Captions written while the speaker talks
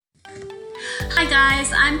Hi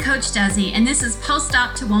guys, I'm Coach Desi, and this is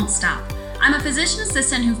Post-Op to Won't Stop. I'm a physician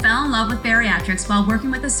assistant who fell in love with bariatrics while working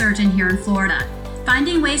with a surgeon here in Florida.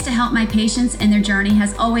 Finding ways to help my patients in their journey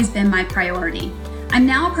has always been my priority. I'm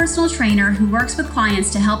now a personal trainer who works with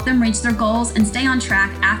clients to help them reach their goals and stay on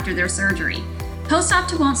track after their surgery. Post-Op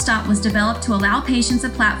to Won't Stop was developed to allow patients a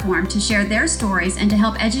platform to share their stories and to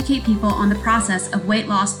help educate people on the process of weight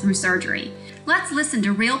loss through surgery. Let's listen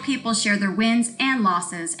to real people share their wins and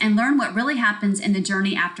losses and learn what really happens in the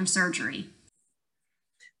journey after surgery.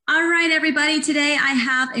 All right, everybody. Today I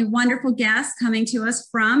have a wonderful guest coming to us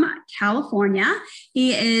from California.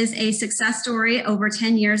 He is a success story over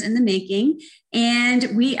 10 years in the making,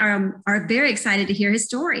 and we are very excited to hear his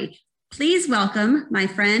story. Please welcome my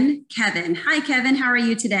friend, Kevin. Hi, Kevin. How are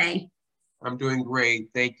you today? I'm doing great.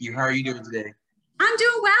 Thank you. How are you doing today? I'm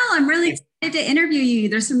doing well. I'm really excited to interview you.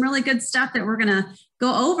 There's some really good stuff that we're going to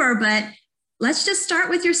go over, but let's just start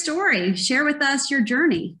with your story. Share with us your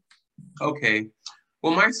journey. Okay.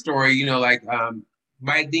 Well, my story,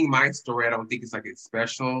 by being my story, I don't think it's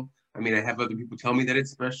special. I mean, I have other people tell me that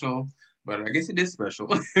it's special, but I guess it is special.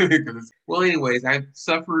 Well, anyways, I've been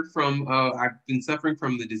suffering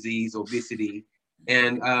from the disease, obesity.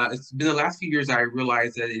 And it's been the last few years I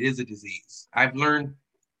realized that it is a disease. I've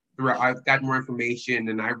got more information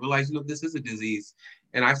and I realized, this is a disease.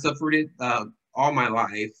 And I've suffered it all my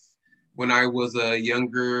life. When I was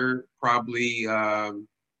younger, probably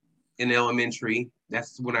in elementary,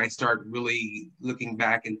 that's when I started really looking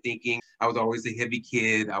back and thinking I was always a heavy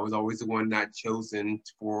kid. I was always the one not chosen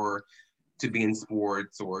to be in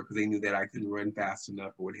sports, or because they knew that I couldn't run fast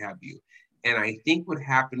enough or what have you. And I think what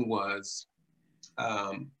happened was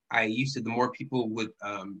the more people would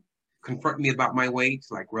confront me about my weight,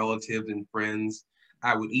 like relatives and friends,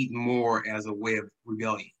 I would eat more as a way of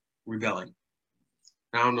rebelling.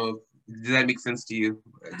 I don't know does that make sense to you?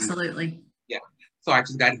 Absolutely. Yeah. So I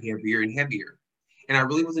just got heavier and heavier. And I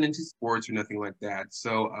really wasn't into sports or nothing like that.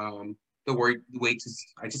 So I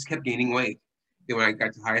just kept gaining weight. Then when I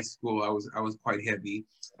got to high school, I was quite heavy.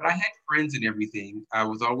 But I had friends and everything. I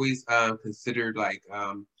was always considered like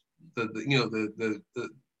the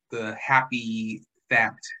happy,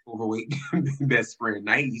 fat, overweight best friend.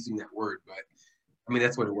 I hate using that word, but I mean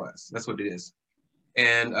that's what it was. That's what it is.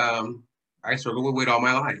 And I struggled with weight all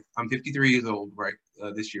my life. I'm 53 years old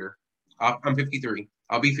this year. I'm 53.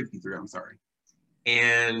 I'll be 53. I'm sorry.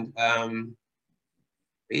 And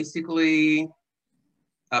basically,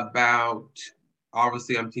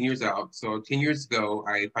 obviously, I'm 10 years out. So 10 years ago,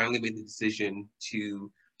 I finally made the decision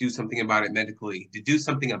to do something about it medically, to do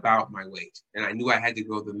something about my weight. And I knew I had to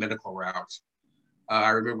go the medical route.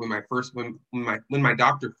 I remember when my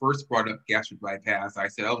doctor first brought up gastric bypass, I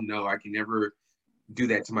said, "Oh no, I can never do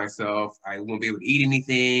that to myself. I won't be able to eat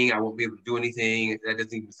anything. I won't be able to do anything. That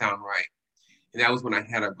doesn't even sound right." And that was when I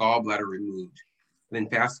had a gallbladder removed. And then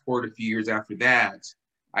fast forward a few years after that,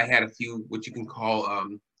 I had a few what you can call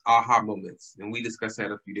aha moments. And we discussed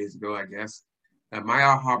that a few days ago, I guess. My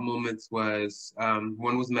aha moments was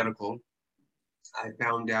one was medical. I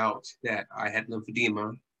found out that I had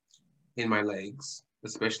lymphedema in my legs,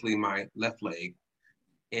 especially my left leg.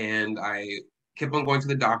 And I kept on going to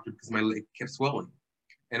the doctor because my leg kept swelling.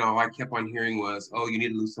 And all I kept on hearing was, "Oh, you need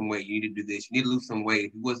to lose some weight. You need to do this. You need to lose some weight.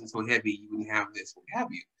 If you wasn't so heavy, you wouldn't have this, what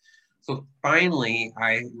have you." So finally,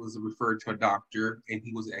 I was referred to a doctor, and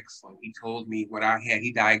he was excellent. He told me what I had.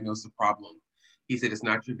 He diagnosed the problem. He said, "It's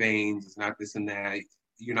not your veins. It's not this and that.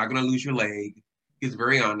 You're not going to lose your leg." He was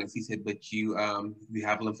very honest. He said, "But you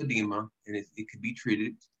have lymphedema, and it could be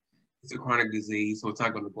treated. It's a chronic disease, so it's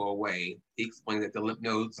not going to go away." He explained that the lymph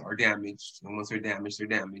nodes are damaged, and once they're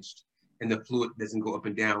damaged, and the fluid doesn't go up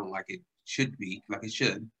and down like it should be, like it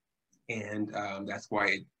should. And that's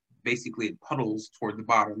why it puddles toward the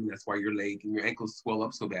bottom. That's why your leg and your ankles swell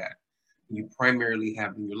up so bad. And you primarily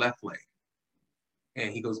have in your left leg.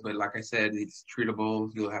 And he goes, "But like I said, it's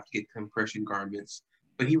treatable. You'll have to get compression garments."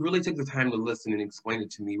 But he really took the time to listen and explain it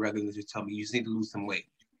to me rather than just tell me, "You just need to lose some weight.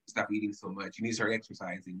 Stop eating so much. You need to start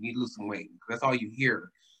exercising. You need to lose some weight." That's all you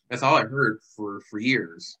hear. That's all I heard for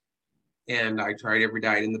years. And I tried every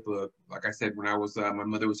diet in the book. Like I said, when I was, my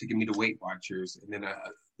mother was taking me to Weight Watchers, and then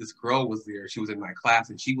this girl was there. She was in my class,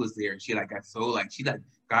 and she was there. And she got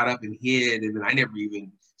up and hid, and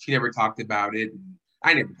then she never talked about it. And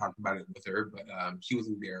I never talked about it with her, but she was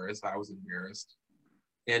embarrassed. I was embarrassed,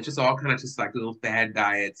 and just all kind of just like little fad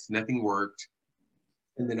diets. Nothing worked.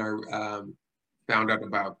 And then I found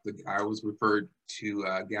out I was referred to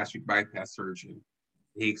a gastric bypass surgeon.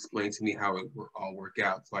 He explained to me how it would all work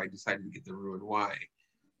out. So I decided to get the Roux-en-Y.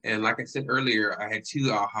 And like I said earlier, I had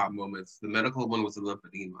two aha moments. The medical one was the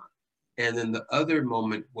lymphedema. And then the other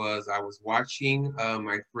moment was I was watching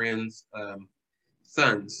my friends'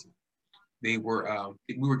 sons. We were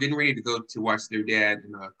getting ready to go to watch their dad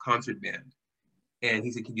in a concert band. And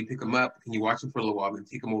he said, "Can you pick them up? Can you watch them for a little while and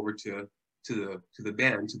take them over to the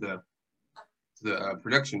band, to the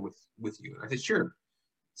production with you?" And I said, "Sure."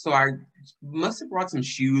 So I must have brought some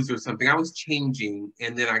shoes or something. I was changing,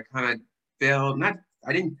 and then I kind of fell.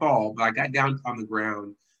 I didn't fall, but I got down on the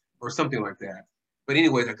ground or something like that. But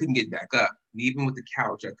anyways, I couldn't get back up. And even with the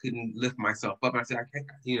couch, I couldn't lift myself up. I said, "I can't,"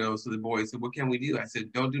 So the boy said, "What can we do?" I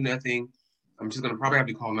said, "Don't do nothing. I'm just gonna probably have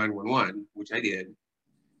to call 911," which I did,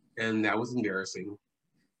 and that was embarrassing.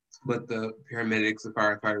 But the paramedics, the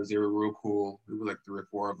firefighters, they were real cool. There were like 3 or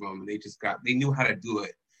 4 of them, and they knew how to do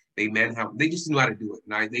it. They just knew how to do it.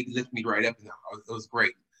 And they lifted me right up, and it was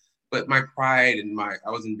great. But my pride and I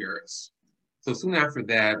was embarrassed. So soon after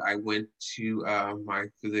that, I went to my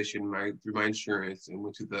physician, through my insurance, and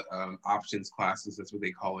went to the options classes. That's what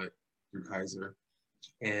they call it through Kaiser.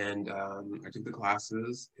 And I took the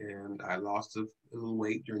classes, and I lost a little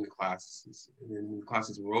weight during the classes. And then when the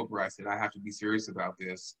classes were over, I said, "I have to be serious about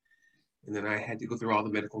this." And then I had to go through all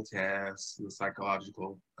the medical tests, the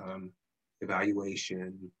psychological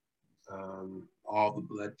evaluation, all the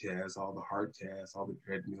blood tests, all the heart tests, all the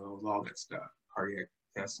treadmills, all that stuff, cardiac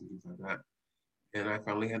tests and things like that. And I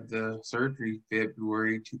finally had the surgery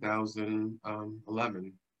February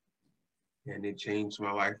 2011, and it changed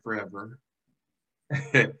my life forever.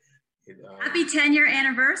 Happy 10-year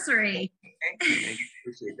anniversary. Thank you.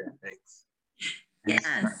 Appreciate that. Thanks.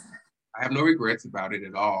 Yes. I have no regrets about it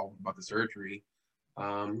at all, about the surgery.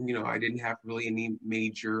 I didn't have really any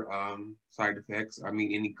major side effects. I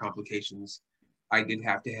mean, any complications. I did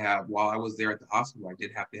have to have, while I was there at the hospital, I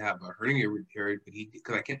did have to have a hernia repaired,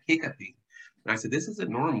 because I kept hiccuping. And I said, "This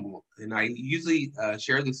isn't normal." And I usually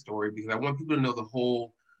share this story because I want people to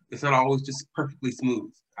know it's not always just perfectly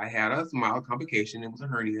smooth. I had a mild complication. It was a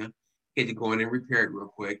hernia. Had to go in and repair it real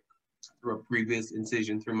quick through a previous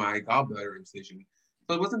incision, through my gallbladder incision.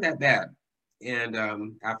 So it wasn't that bad. And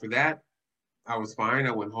after that, I was fine.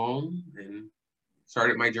 I went home and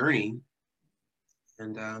started my journey,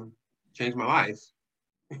 and changed my life.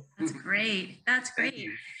 That's great. That's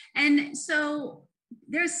great. And so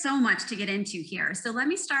there's so much to get into here. So let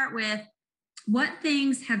me start with, what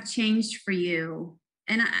things have changed for you?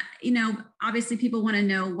 And obviously people want to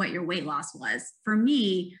know what your weight loss was. For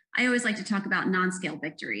me, I always like to talk about non-scale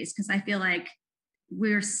victories, because I feel like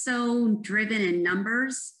we're so driven in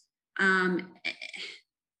numbers. And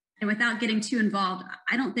without getting too involved,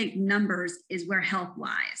 I don't think numbers is where health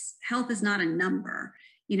lies. Health is not a number.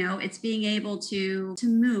 It's being able to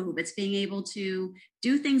move. It's being able to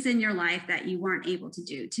do things in your life that you weren't able to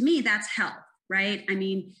do. To me, that's health, right? I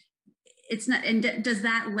mean, it's not, and does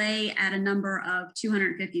that lay at a number of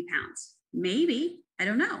 250 pounds? Maybe, I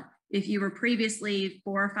don't know. If you were previously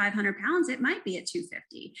 400 or 500 pounds, it might be at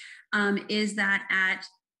 250. Is that at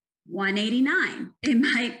 189? It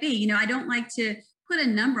might be. I don't like to put a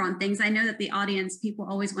number on things. I know that the audience, people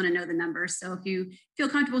always want to know the numbers. So if you feel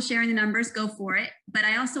comfortable sharing the numbers, go for it. But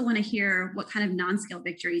I also want to hear what kind of non-scale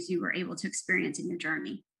victories you were able to experience in your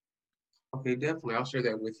journey. Okay, definitely. I'll share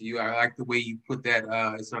that with you. I like the way you put that.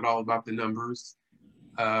 It's not all about the numbers,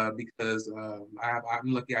 because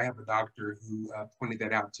I'm lucky. I have a doctor who pointed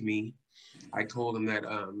that out to me. I told him that,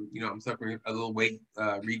 I'm suffering a little weight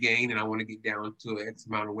regain, and I want to get down to an X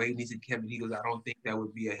amount of weight. And he said, "Kevin," he goes, "I don't think that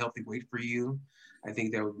would be a healthy weight for you. I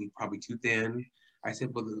think that would be probably too thin." I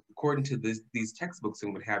said, "Well, according to these textbooks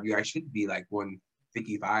and what have you, I should be like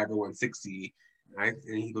 155 or 160. Right?"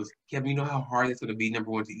 And he goes, "Kevin, you know how hard it's going to be,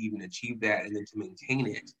 number one, to even achieve that, and then to maintain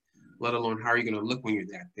it, let alone how are you going to look when you're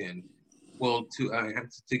that thin?" Well,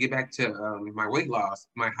 to get back to my weight loss,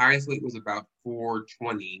 my highest weight was about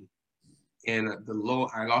 420, and the low,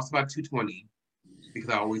 I lost about 220 because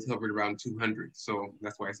I always hovered around 200. So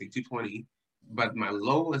that's why I say 220. But my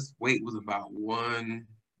lowest weight was about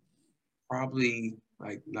probably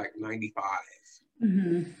like 95.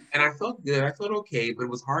 Mm-hmm. And I felt good. I felt okay, but it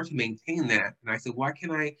was hard to maintain that. And I said, "Why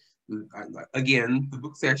can't I again, the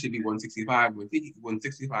book said I should be 165, 150,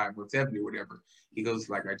 165, 170, whatever." He goes,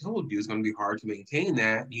 "Like I told you, it's going to be hard to maintain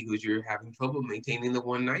that." He goes, "You're having trouble maintaining the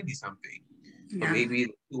 190 something. Yeah. So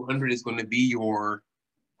maybe 200 is going to be your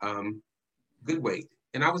good weight."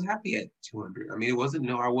 And I was happy at 200. I mean,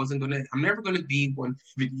 I'm never going to be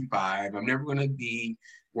 155. I'm never going to be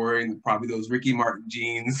wearing probably those Ricky Martin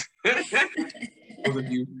jeans. Those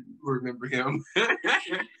of you who remember him.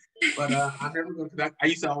 But I'm never going to, I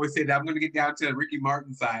used to always say that I'm going to get down to Ricky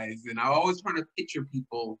Martin size. And I always try to picture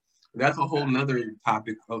people. That's a whole nother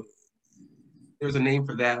topic. There's a name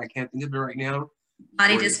for that. I can't think of it right now.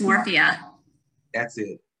 Body or dysmorphia. that's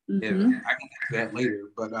it. And Mm-hmm. I can get to that later,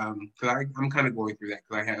 but because I'm kind of going through that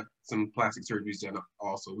because I have some plastic surgeries done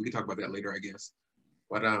also. We can talk about that later, I guess.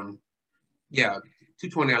 But yeah,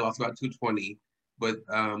 220. I lost about 220, but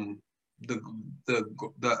the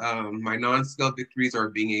my non-scale victories are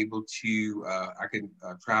being able to I can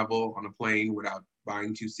travel on a plane without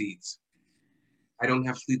buying two seats. I don't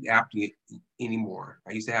have sleep apnea anymore.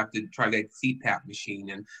 I used to have to try that CPAP machine,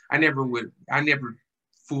 and I never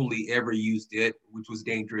fully ever used it, which was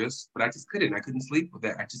dangerous, but I just couldn't. I couldn't sleep with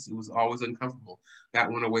that. It was always uncomfortable. That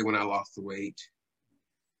went away when I lost the weight.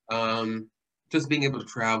 Um, just being able to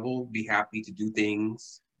travel, be happy to do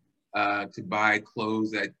things, to buy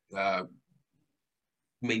clothes that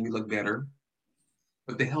made me look better.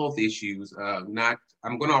 But the health issues, I'm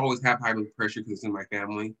going to always have high blood pressure because it's in my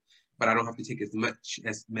family, but I don't have to take as much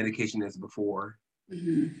as medication as before.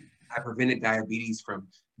 Mm-hmm. I prevented diabetes from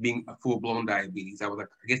being a full blown diabetes. I was like,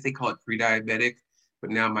 I guess they call it pre diabetic, but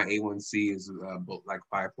now my A1C is like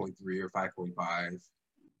 5.3 or 5.5.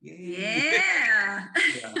 Yay. Yeah.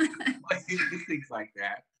 Yeah. Like, things like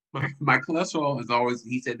that. My cholesterol is always,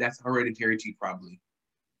 he said that's hereditary too, probably.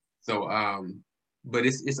 So, but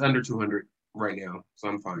it's under 200 right now, so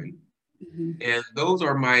I'm fine. Mm-hmm. And those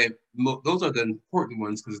are the important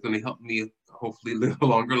ones because it's going to help me hopefully live a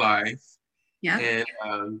longer life Yep.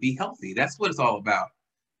 and be healthy. That's what it's all about.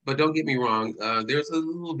 But don't get me wrong, there's a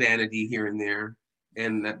little vanity here and there,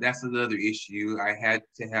 and that's another issue. I had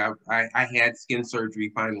skin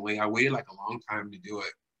surgery finally. I waited like a long time to do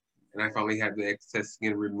it, and I finally had the excess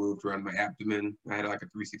skin removed around my abdomen. I had like a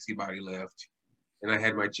 360 body lift, and I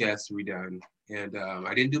had my chest redone. And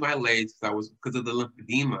I didn't do my legs because of the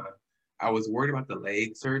lymphedema. I was worried about the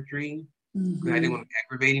leg surgery because I didn't Mm-hmm. want to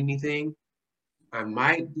aggravate anything. I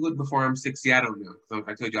might do it before I'm 60. I don't know. So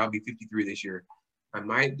I told you I'll be 53 this year. I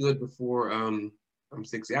might do it before I'm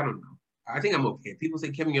 60. I don't know. I think I'm okay. People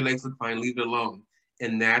say, Kevin, your legs look fine. Leave it alone.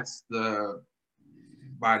 And that's the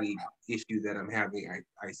body issue that I'm having.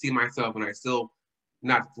 I see myself and I still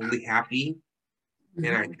not fully happy, and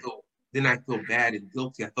Mm-hmm. I feel bad and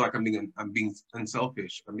guilty. I feel like I'm being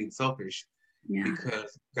unselfish. I'm being selfish Yeah.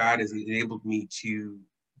 because God has enabled me to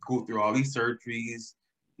go through all these surgeries,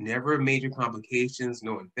 never major complications,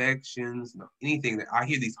 no infections, no anything. That I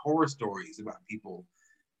hear these horror stories about people,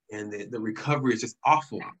 and the recovery is just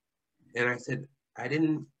awful. And I said, I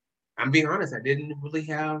didn't. I'm being honest. I didn't really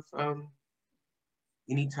have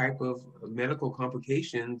any type of medical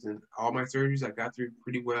complications, and all my surgeries I got through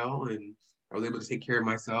pretty well, and I was able to take care of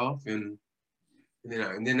myself. And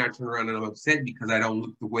then I turn around and I'm upset because I don't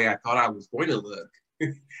look the way I thought I was going to look.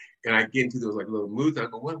 And I get into those like little moods. I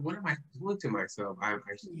go, what am I doing to myself?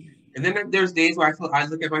 And then there's days where I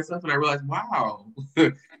look at myself and I realize, wow,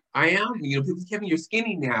 I am. People, Kevin, you're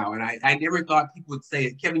skinny now, and I never thought people would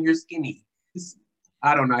say, Kevin, you're skinny.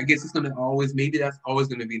 I don't know. I guess it's gonna always maybe that's always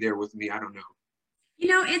gonna be there with me. I don't know.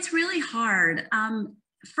 It's really hard.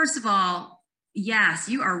 First of all, yes,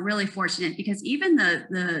 you are really fortunate because even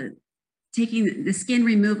the taking the skin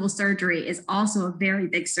removal surgery is also a very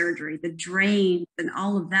big surgery. The drain and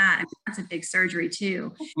all of that, I mean, that's a big surgery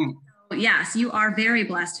too. Mm. So yes, you are very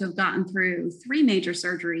blessed to have gotten through 3 major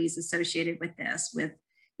surgeries associated with this,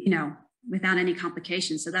 without any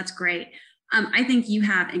complications. So that's great. I think you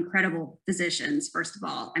have incredible physicians, first of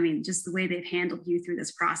all. I mean, just the way they've handled you through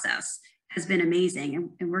this process has been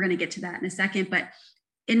amazing. And we're going to get to that in a second. But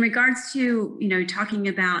in regards to, talking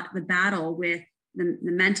about the battle with the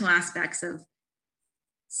mental aspects of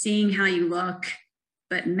seeing how you look,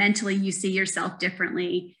 but mentally you see yourself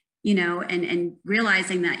differently, and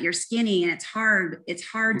realizing that you're skinny and it's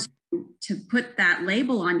hard to put that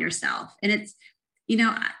label on yourself. And it's,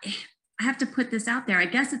 I have to put this out there. I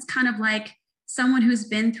guess it's kind of like someone who's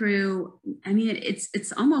been through, I mean,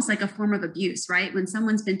 it's almost like a form of abuse, right? When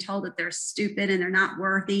someone's been told that they're stupid and they're not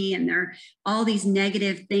worthy and they're all these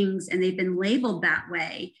negative things and they've been labeled that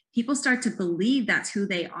way, people start to believe that's who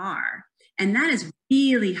they are. And that is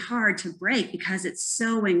really hard to break because it's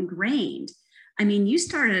so ingrained. I mean, you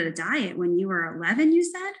started a diet when you were 11, you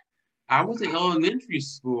said? I was in elementary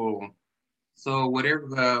school, so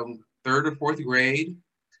whatever, third or fourth grade,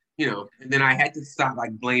 and then I had to stop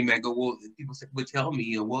like blaming. I go, well, people would tell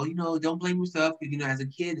me, well, don't blame yourself because as a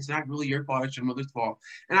kid, it's not really your fault; it's your mother's fault.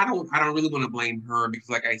 And I don't really want to blame her because,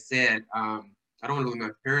 like I said, I don't want to blame my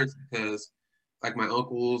parents because, like my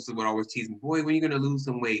uncles would always tease me, boy, when are you gonna lose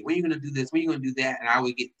some weight? When are you gonna do this? When are you gonna do that? And I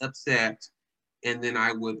would get upset, and then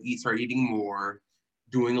I would start eating more,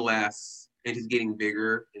 doing less, and just getting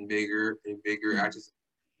bigger and bigger and bigger.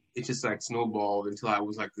 It just like snowballed until I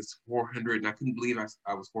was like this 400, and I couldn't believe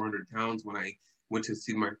I was 400 pounds when I went to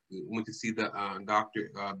see the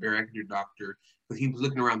doctor, bariatric doctor, but he was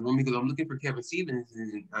looking around the room. He goes, "I'm looking for Kevin Stevens,"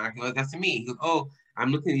 and I go, "That's me." He goes, "Oh,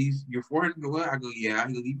 I'm looking at your forehead." I go, "Yeah."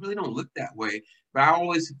 He goes, "You really don't look that way." But I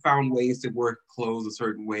always found ways to wear clothes a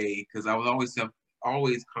certain way because I was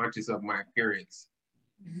always conscious of my appearance.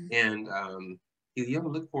 Mm-hmm. And you have a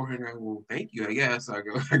look for her, and I go, "Well, thank you, I guess." I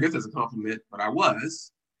go, "I guess that's a compliment," but I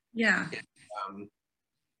was. Yeah. And,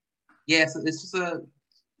 yeah, so it's just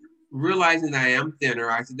realizing that I am thinner.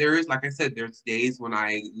 Like I said, there's days when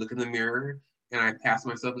I look in the mirror and I pass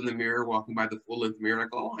myself in the mirror, walking by the full-length mirror, and I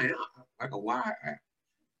go, "Oh, I am." I go, "Wow,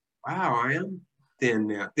 I am thin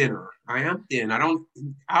now, thinner. I am thin. I don't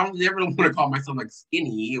never want to call myself like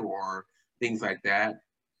skinny or things like that.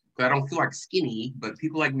 But I don't feel like skinny, but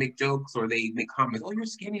people like make jokes or they make comments. "Oh, you're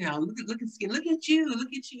skinny now. Look at skin. Look at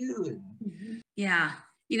you." Yeah.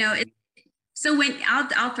 So when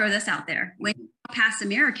I'll throw this out there. When you pass a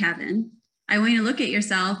mirror, Kevin, I want you to look at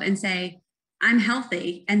yourself and say, "I'm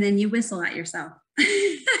healthy," and then you whistle at yourself.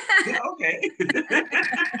 Yeah, okay.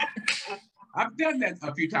 I've done that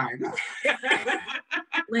a few times.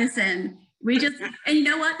 Listen, and you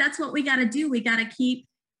know what? That's what we got to do. We got to keep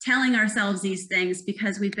telling ourselves these things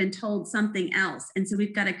because we've been told something else. And so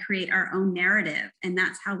we've got to create our own narrative. And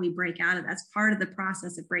that's how we break out of that. That's part of the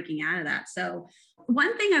process of breaking out of that. So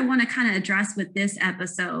one thing I want to kind of address with this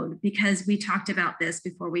episode, because we talked about this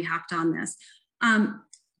before we hopped on this.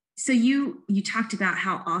 So you talked about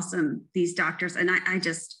how awesome these doctors, and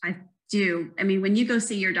I do. I mean, when you go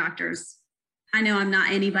see your doctors, I know I'm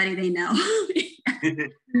not anybody they know.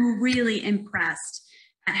 I'm really impressed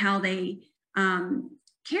at how they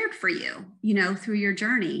cared for you, through your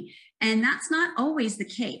journey. And that's not always the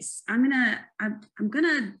case. I'm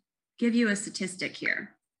gonna give you a statistic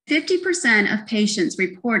here. 50% of patients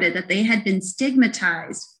reported that they had been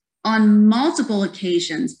stigmatized on multiple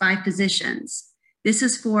occasions by physicians. This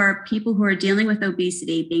is for people who are dealing with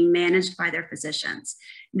obesity being managed by their physicians.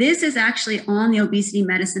 This is actually on the Obesity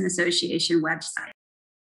Medicine Association website.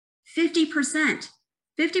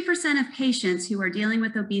 50% of patients who are dealing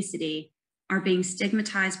with obesity are being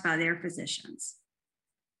stigmatized by their physicians.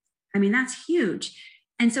 I mean, that's huge.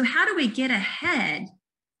 And so how do we get ahead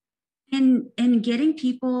in getting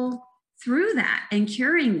people through that and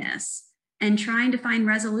curing this and trying to find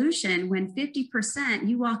resolution when 50%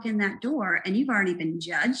 you walk in that door and you've already been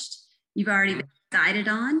judged, you've already been decided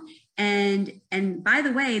on. And by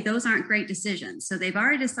the way, those aren't great decisions. So they've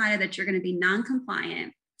already decided that you're going to be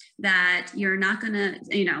non-compliant, that you're not going to,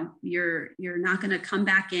 you're not going to come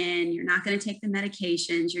back in, you're not going to take the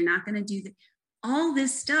medications, you're not going to do all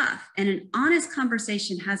this stuff. And an honest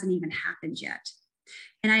conversation hasn't even happened yet.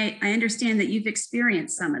 And I understand that you've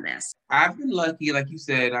experienced some of this. I've been lucky, like you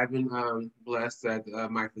said. I've been blessed that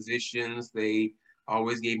my physicians, they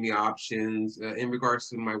always gave me options in regards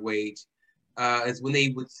to my weight. As when they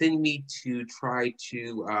would send me to try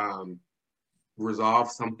to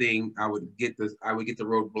resolve something, I would get the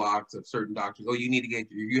roadblocks of certain doctors. "Oh,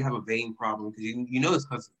 you have a vein problem because you know it's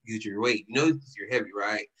because of your weight. You know it's you're heavy,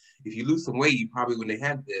 right? If you lose some weight, you probably wouldn't have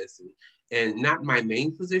had this." And not my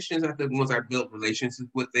main physicians, the ones I built relationships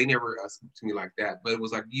with, they never spoke to me like that. But it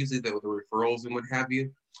was like usually the referrals and what have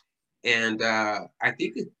you. And I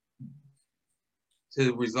think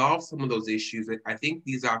to resolve some of those issues, I think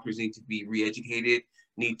these doctors need to be re-educated,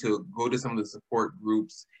 need to go to some of the support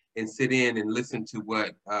groups and sit in and listen to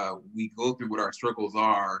what we go through, what our struggles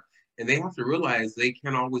are. And they have to realize they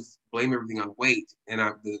can't always blame everything on weight. And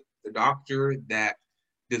the doctor that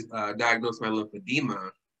diagnosed my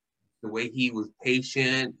lymphedema, the way he was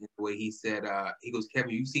patient, the way he said, he goes,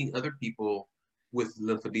 "Kevin, you've seen other people with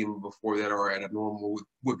lymphedema before that are at a normal,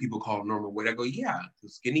 what people call normal weight." I go, "Yeah,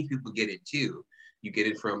 skinny people get it too. You get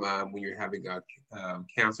it from when you're having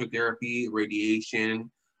cancer therapy, radiation.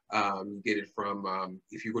 You get it from,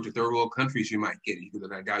 if you go to third world countries, you might get it."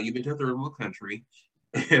 Because I doubt you've been to a third world country.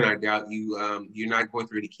 And I doubt you're not going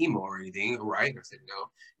through any chemo or anything, right? I said, "No."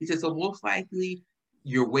 He said, "So most likely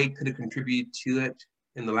your weight could have contributed to it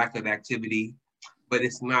and the lack of activity, but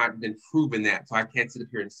it's not been proven that. So I can't sit up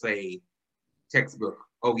here and say, textbook,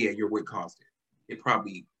 oh yeah, your weight caused it. It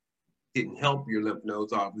probably didn't help your lymph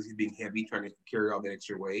nodes, obviously being heavy, trying to carry all that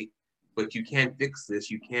extra weight, but you can fix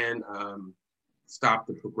this. You can stop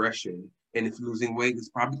the progression. And if losing weight is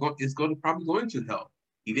probably going to help."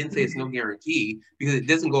 He didn't say it's no guarantee because it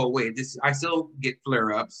doesn't go away. I still get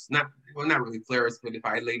flare-ups, not really flare-ups, but if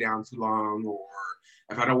I lay down too long or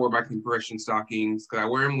if I don't wear my compression stockings, because I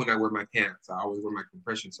wear them when I wear my pants. I always wear my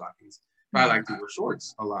compression stockings. But I like to wear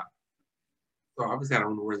shorts a lot. So obviously I don't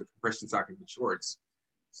want to wear the compression stockings with shorts.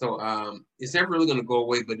 So it's never really going to go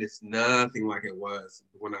away, but it's nothing like it was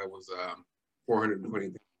when I was 420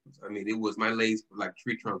 pounds. I mean, it was, my legs were like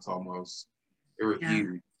tree trunks almost. They were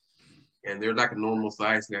huge. And they're like a normal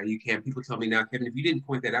size now. You can't, people tell me now, Kevin, if you didn't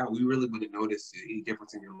point that out, we really wouldn't notice any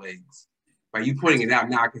difference in your legs. By you pointing it out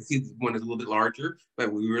now, I can see this one is a little bit larger,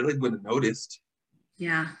 but we really wouldn't have noticed.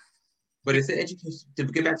 Yeah. But it's the education. To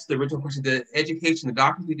get back to the original question, the education, the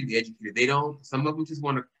doctors need to be educated. They don't, some of them just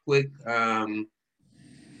want a quick,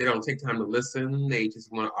 they don't take time to listen. They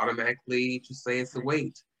just want to automatically just say it's the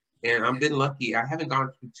weight. And I've been lucky. I haven't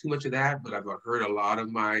gone through too much of that, but I've heard a lot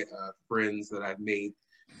of my friends that I've made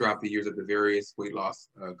throughout the years at the various weight loss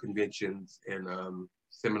conventions and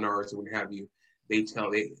seminars and what have you.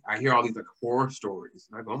 I hear all these like horror stories.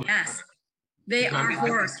 And I go, oh my God. They are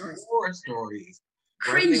horror stories. Horror stories.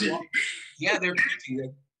 Cringy. Right, they're cringy.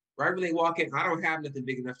 Like, right when they walk in, I don't have nothing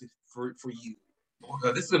big enough for you.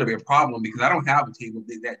 This is going to be a problem because I don't have a table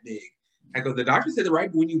that big. I go, the doctor said it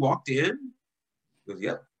right when you walked in? He goes,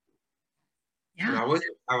 yep. Yeah. And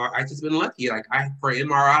I just been lucky. Like for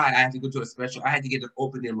MRI, I had to go to I had to get an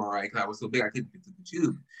open MRI because I was so big I couldn't get to the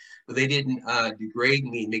tube. But they didn't degrade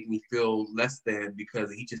me and make me feel less than,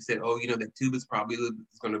 because he just said, oh, that tube is probably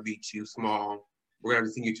going to be too small. We're going to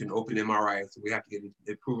have to send you to an open MRI. So we have to get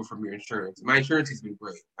approval from your insurance. My insurance has been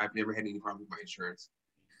great. I've never had any problem with my insurance.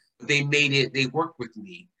 But they worked with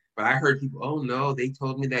me. But I heard people, oh no, they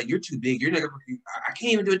told me that you're too big. I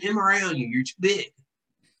can't even do an MRI on you. You're too big.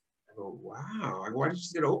 I go, wow, why did you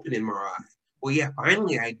just get an open MRI? Well, yeah,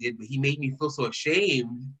 finally I did, but he made me feel so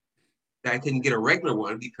ashamed that I couldn't get a regular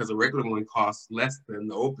one because a regular one costs less than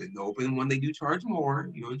the open. The open one, they do charge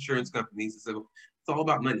more, insurance companies. So it's all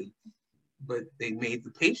about money. But they made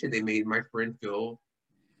my friend feel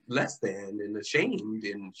less than and ashamed,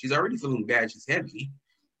 and she's already feeling bad. She's heavy.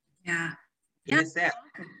 Yeah. And it's sad.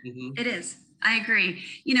 Mm-hmm. It is. I agree.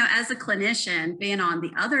 As a clinician, being on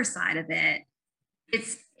the other side of it,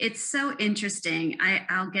 it's so interesting.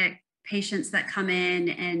 I'll get patients that come in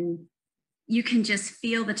and you can just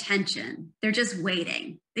feel the tension. They're just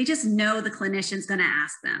waiting. They just know the clinician's going to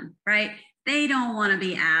ask them, right? They don't want to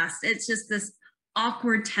be asked. It's just this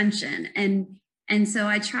awkward tension. And so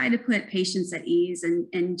I try to put patients at ease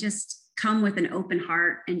and just come with an open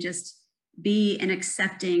heart and just be an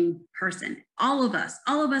accepting person. All of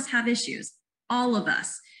us have issues. All of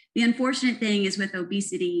us. The unfortunate thing is with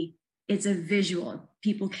obesity, it's a visual.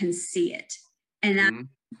 People can see it. And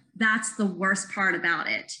that's the worst part about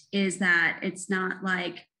it, is that it's not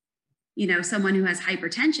like, someone who has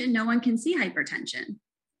hypertension, no one can see hypertension.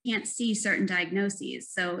 Can't see certain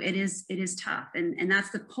diagnoses. So it is tough. And that's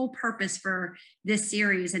the whole purpose for this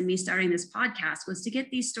series and me starting this podcast, was to get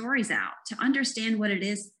these stories out, to understand what it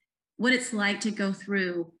is, what it's like to go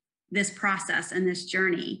through this process and this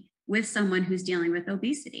journey with someone who's dealing with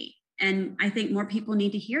obesity. And I think more people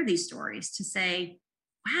need to hear these stories to say,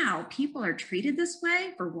 wow, people are treated this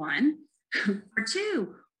way, for one. For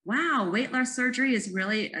two, wow, weight loss surgery is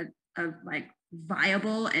really a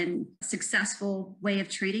viable and successful way of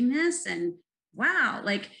treating this. And wow,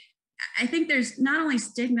 I think there's not only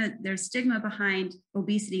there's stigma behind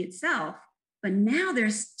obesity itself, but now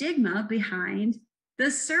there's stigma behind the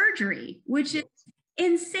surgery, which is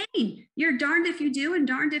insane. You're darned if you do and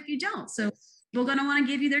darned if you don't. So people are going to want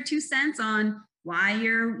to give you their 2 cents on why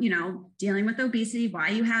you're, dealing with obesity, why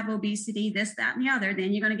you have obesity, this, that, and the other.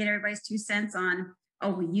 Then you're going to get everybody's 2 cents on,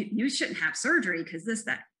 oh, well, you shouldn't have surgery because this,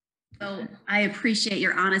 that. So I appreciate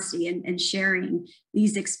your honesty and sharing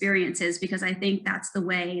these experiences, because I think that's the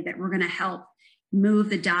way that we're going to help move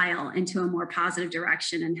the dial into a more positive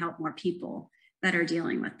direction and help more people that are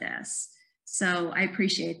dealing with this. So I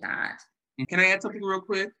appreciate that. Can I add something real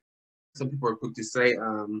quick? Some people are quick to say,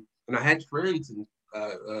 and I had friends and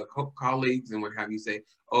colleagues and what have you say,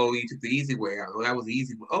 oh, you took the easy way out. Oh, that was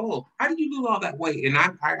easy. Oh, how did you lose all that weight? And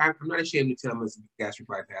I'm not ashamed to tell them it's gastric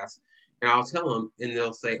bypass. And I'll tell them, and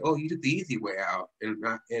they'll say, oh, you took the easy way out. And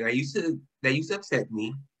that used to upset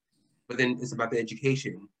me. But then it's about the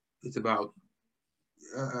education. It's about,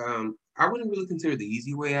 I wouldn't really consider the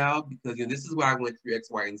easy way out, because this is why I went through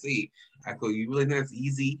X, Y, and Z. I go, you really think that's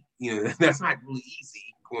easy? That's not really easy,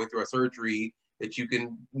 going through a surgery that you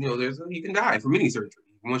can, you can die from any surgery.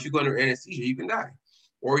 Once you go under anesthesia, you can die,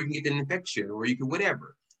 or you can get an infection, or you can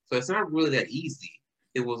whatever. So it's not really that easy.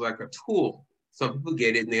 It was like a tool. Some people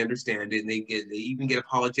get it and they understand it, and they even get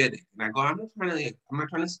apologetic. And I go, I'm not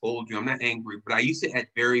trying to scold you. I'm not angry. But I used to at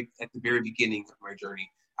the very beginning of my journey,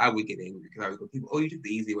 I would get angry, because I would go, people, oh, you took the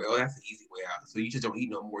easy way. Oh, that's the easy way out. So you just don't eat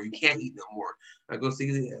no more. You can't eat no more. I go,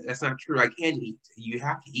 see, that's not true. I can eat. You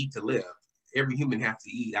have to eat to live. Every human has to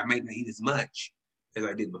eat. I might not eat as much as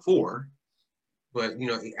I did before, But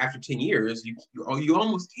after 10 years, you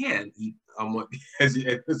almost can eat as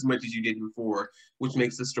much as you did before, which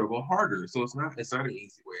makes the struggle harder. So it's not an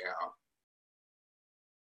easy way out.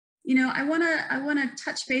 I wanna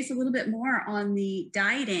touch base a little bit more on the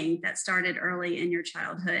dieting that started early in your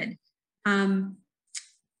childhood.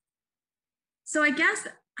 So I guess,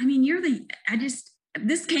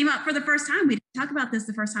 this came up for the first time. We didn't talk about this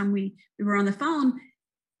the first time we were on the phone.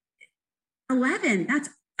 11. That's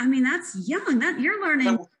young. That you're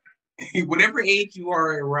learning. Whatever age you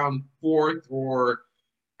are, around fourth, or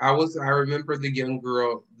I remember the young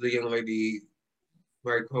lady,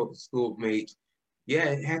 my schoolmate. Yeah,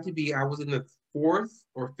 it had to be, I was in the fourth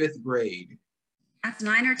or fifth grade. That's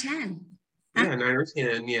 9 or 10. Yeah, 9 or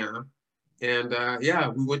 10, yeah. And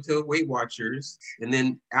we went to Weight Watchers. And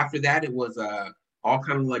then after that, it was all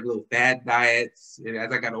kind of like little fad diets. And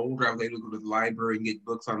as I got older, I was able to go to the library and get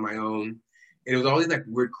books on my own. And it was all these like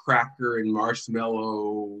weird cracker and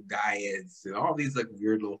marshmallow diets and all these like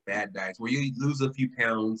weird little fad diets where you lose a few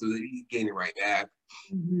pounds and you gain it right back.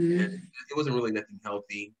 Mm-hmm. And it wasn't really nothing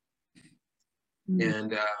healthy. Mm-hmm.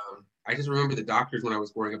 And I just remember the doctors when I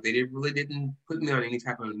was growing up, they didn't put me on any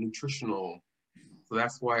type of nutritional. So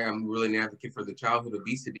that's why I'm really an advocate for the childhood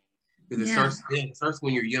obesity, because it starts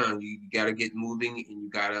when you're young. You got to get moving and you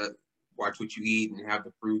got to watch what you eat and have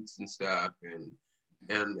the fruits and stuff.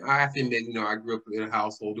 And I have to admit, I grew up in a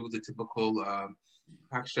household. It was a typical,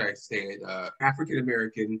 how should I say it,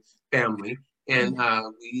 African-American family. And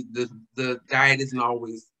the diet isn't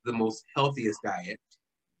always the most healthiest diet.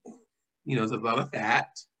 There's a lot of fat.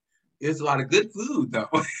 There's a lot of good food though,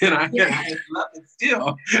 and I love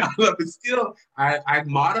it still. I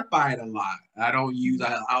modify it a lot. I'll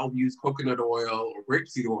use coconut oil or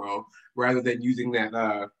rapeseed oil rather than using that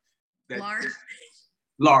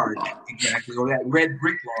lard, exactly, or that red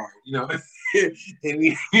brick lard.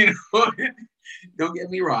 And don't get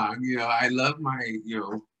me wrong. I love my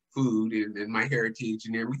food and my heritage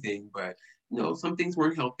and everything, but some things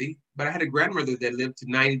weren't healthy. But I had a grandmother that lived to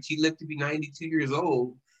 90. She lived to be 92 years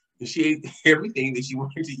old. And she ate everything that she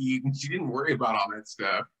wanted to eat, and she didn't worry about all that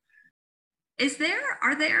stuff.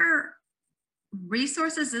 Are there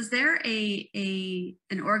resources? Is there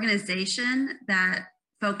an organization that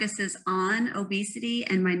focuses on obesity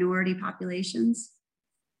and minority populations?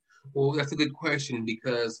 Well, that's a good question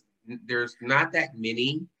because there's not that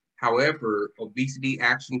many. However, Obesity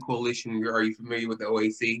Action Coalition, are you familiar with the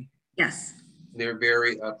OAC? Yes. They're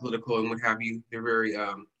very political and what have you. They're very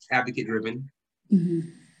advocate driven. Mm-hmm.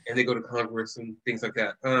 And they go to Congress and things like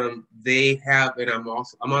that. They have, and I'm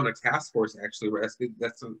on a task force actually.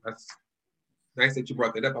 That's nice that you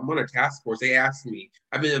brought that up. I'm on a task force. They asked me.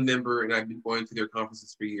 I've been a member and I've been going to their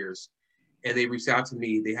conferences for years. And they reached out to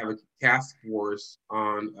me. They have a task force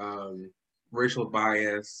on racial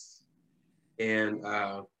bias and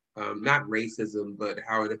not racism, but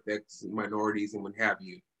how it affects minorities and what have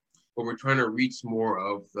you. But we're trying to reach more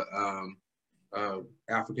of the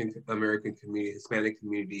African American community, Hispanic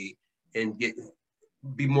community, and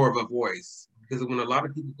be more of a voice. Because when a lot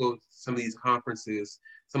of people go to some of these conferences,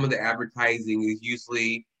 some of the advertising is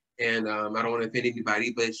usually, and I don't want to offend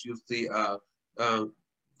anybody, but it's usually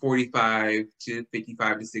 45 to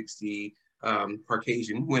 55 to 60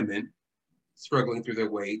 Caucasian women struggling through their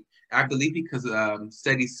weight. I believe because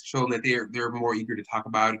studies show that they're more eager to talk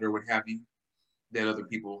about it or what have you than other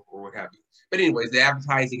people or what have you. But anyways, the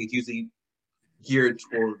advertising is usually geared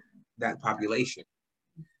toward that population.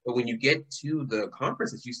 But when you get to the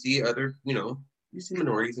conferences, you see other, you see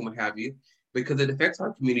minorities and what have you, because it affects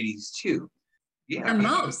our communities too. Yeah.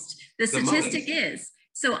 The statistic is,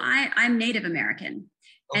 so I'm Native American.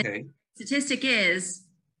 Okay. And the statistic is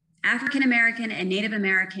African American and Native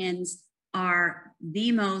Americans are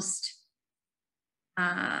the most,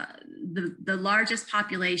 the largest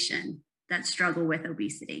population that struggle with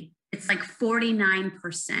obesity. It's like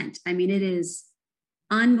 49%. I mean, it is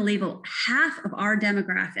unbelievable. Half of our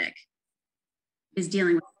demographic is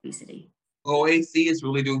dealing with obesity. OAC is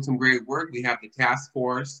really doing some great work. We have the task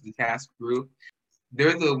force, the task group.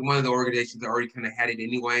 They're one of the organizations that already kind of had it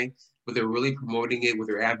anyway, but they're really promoting it with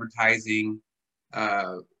their advertising,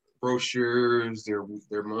 brochures,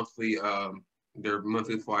 their monthly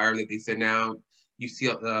flyer that they send out. You see,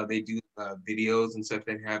 they do videos and stuff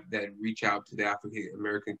that reach out to the African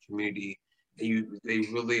American community, and they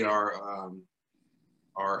really are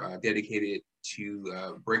dedicated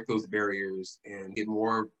to break those barriers and get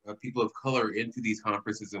more people of color into these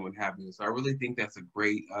conferences and what have you. So I really think that's a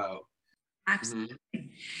great. Absolutely. Mm-hmm.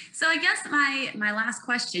 So I guess my last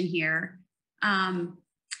question here,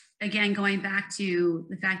 again, going back to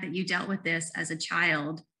the fact that you dealt with this as a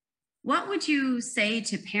child, What would you say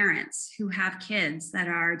to parents who have kids that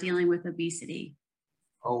are dealing with obesity?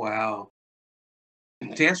 Oh, wow.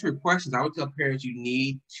 To answer your questions, I would tell parents you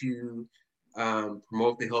need to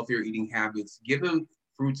promote the healthier eating habits. Give them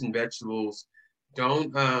fruits and vegetables.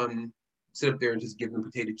 Don't sit up there and just give them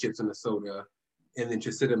potato chips and a soda and then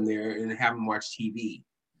just sit them there and have them watch TV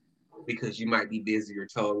because you might be busy or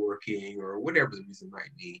teleworking or whatever the reason might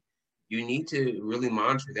be. You need to really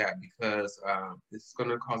monitor that because it's going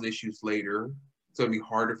to cause issues later. It's going to be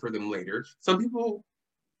harder for them later.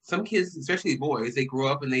 Some kids, especially boys, they grow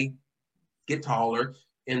up and they get taller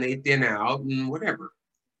and they thin out and whatever.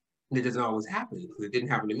 And it doesn't always happen because it didn't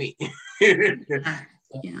happen to me.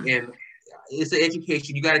 Yeah. And it's an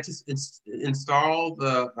education. You got to just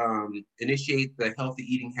initiate the healthy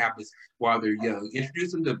eating habits while they're young.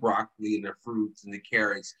 Introduce them to broccoli and the fruits and the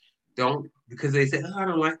carrots. Don't, because they say, oh, I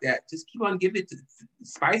don't like that. Just keep on giving it,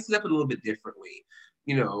 spice it up a little bit differently,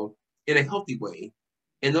 in a healthy way.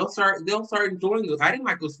 And they'll start enjoying those. I didn't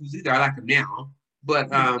like those foods either. I like them now. But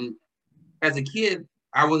as a kid,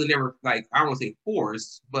 I wasn't ever like, I don't want to say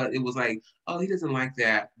forced, but it was like, oh, he doesn't like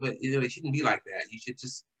that. But it shouldn't be like that. You should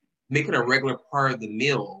just make it a regular part of the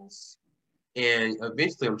meals. And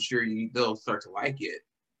eventually I'm sure they'll start to like it.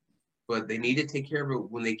 But they need to take care of it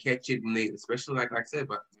when they catch it, especially like I said,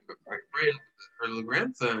 but my friend, her little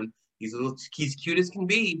grandson, he's cute as can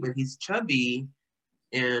be, but he's chubby.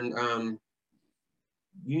 And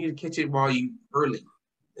you need to catch it early.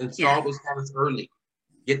 Install those habits early.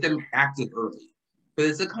 Get them active early. But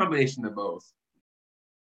it's a combination of both.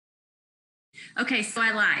 Okay, so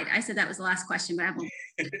I lied. I said that was the last question, but I won't.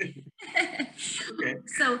 Okay.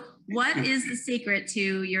 So what is the secret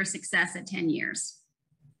to your success at 10 years?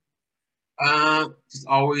 Just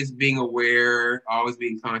always being aware, always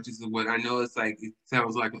being conscious of what I know. It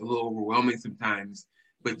sounds like a little overwhelming sometimes,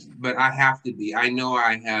 but I have to be. I know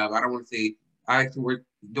I have. I don't want to say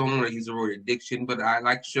don't want to use the word addiction, but I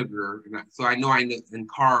like sugar, so I know. And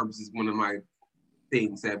carbs is one of my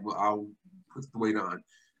things that I'll put the weight on.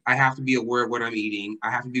 I have to be aware of what I'm eating. I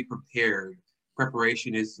have to be prepared.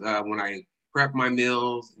 Preparation is when I prep my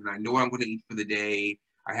meals and I know what I'm going to eat for the day.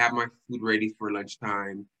 I have my food ready for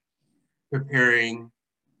lunchtime. Preparing,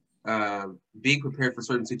 being prepared for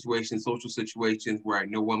certain situations, social situations where I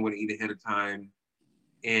know what I'm going to eat ahead of time.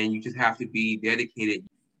 And you just have to be dedicated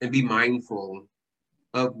and be mindful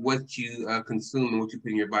of what you consume and what you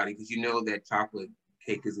put in your body, because you know that chocolate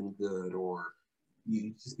cake isn't good, or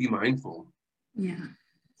you just be mindful. Yeah.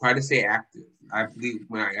 Try to stay active. I believe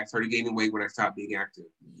when I started gaining weight when I stopped being active.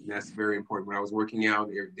 And that's very important. When I was working out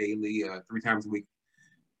daily, 3 times a week,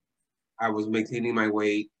 I was maintaining my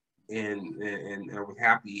weight. And I was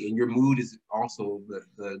happy. And your mood is also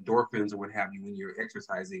the endorphins or what have you when you're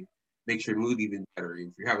exercising, makes your mood even better.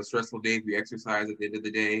 If you have a stressful day, if you exercise at the end of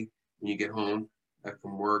the day, when you get home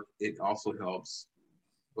from work, it also helps.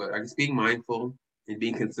 But I guess being mindful and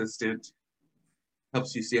being consistent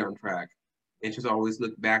helps you stay on track. And just always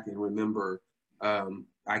look back and remember,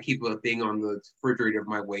 I keep a thing on the refrigerator of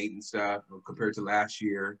my weight and stuff compared to last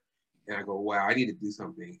year. And I go, wow, I need to do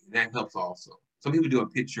something. And that helps also. Some people do a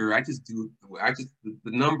picture. The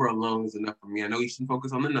number alone is enough for me. I know you should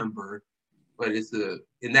focus on the number, but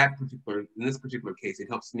in this particular case, it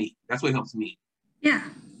helps me. That's what helps me. Yeah.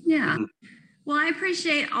 Yeah. Mm-hmm. Well, I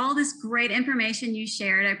appreciate all this great information you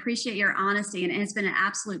shared. I appreciate your honesty, and it's been an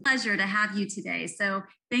absolute pleasure to have you today. So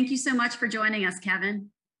thank you so much for joining us, Kevin.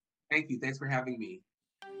 Thank you. Thanks for having me.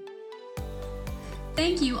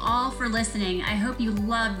 Thank you all for listening. I hope you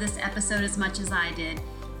loved this episode as much as I did.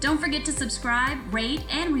 Don't forget to subscribe, rate,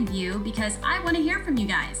 and review because I want to hear from you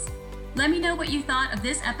guys. Let me know what you thought of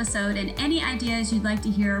this episode and any ideas you'd like to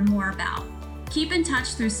hear more about. Keep in touch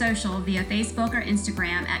through social via Facebook or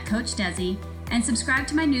Instagram at Coach Desi, and subscribe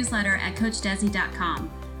to my newsletter at CoachDesi.com.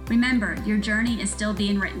 Remember, your journey is still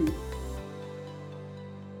being written.